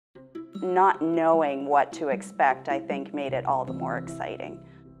Not knowing what to expect, I think, made it all the more exciting.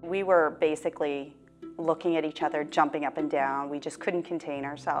 We were basically looking at each other, jumping up and down. We just couldn't contain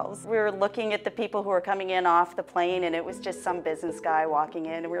ourselves. We were looking at the people who were coming in off the plane, and it was just some business guy walking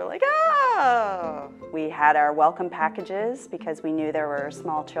in, and we were like, oh! We had our welcome packages because we knew there were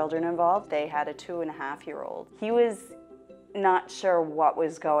small children involved. They had a 2.5-year-old. He was not sure what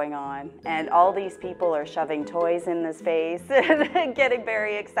was going on, and all these people are shoving toys in his face and getting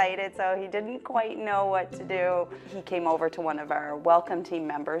very excited, so he didn't quite know what to do. He came over to one of our welcome team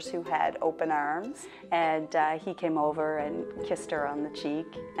members who had open arms, and he came over and kissed her on the cheek,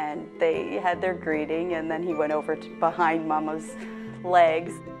 and they had their greeting, and then he went over to behind Mama's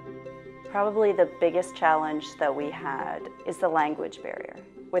legs. Probably the biggest challenge that we had is the language barrier.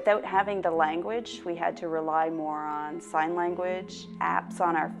 Without having the language, we had to rely more on sign language, apps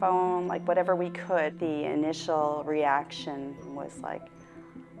on our phone, like whatever we could. The initial reaction was like,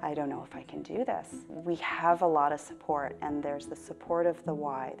 I don't know if I can do this. We have a lot of support, and there's the support of the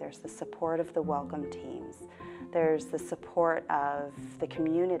Y, there's the support of the welcome teams, there's the support of the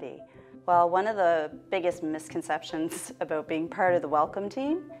community. Well, one of the biggest misconceptions about being part of the welcome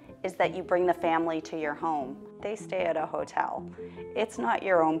team is that you bring the family to your home. They stay at a hotel. It's not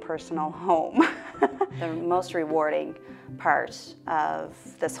your own personal home. The most rewarding part of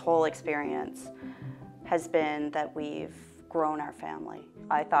this whole experience has been that we've grown our family.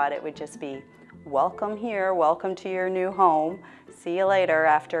 I thought it would just be, welcome here, welcome to your new home, see you later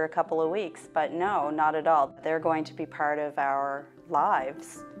after a couple of weeks, but no, not at all. They're going to be part of our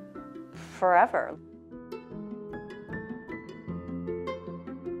lives forever.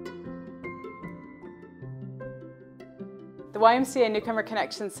 The YMCA Newcomer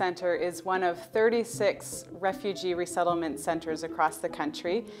Connection Centre is one of 36 refugee resettlement centres across the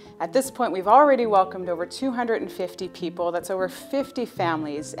country. At this point, we've already welcomed over 250 people. That's over 50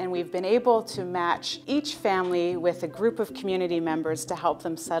 families, and we've been able to match each family with a group of community members to help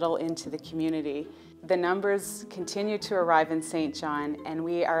them settle into the community. The numbers continue to arrive in St. John, and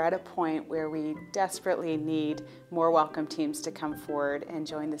we are at a point where we desperately need more welcome teams to come forward and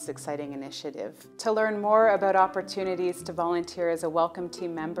join this exciting initiative. To learn more about opportunities to volunteer as a welcome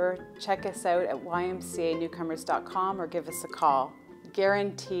team member, check us out at ymcanewcomers.com or give us a call.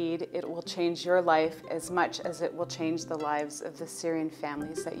 Guaranteed, it will change your life as much as it will change the lives of the Syrian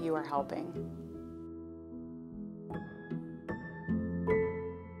families that you are helping.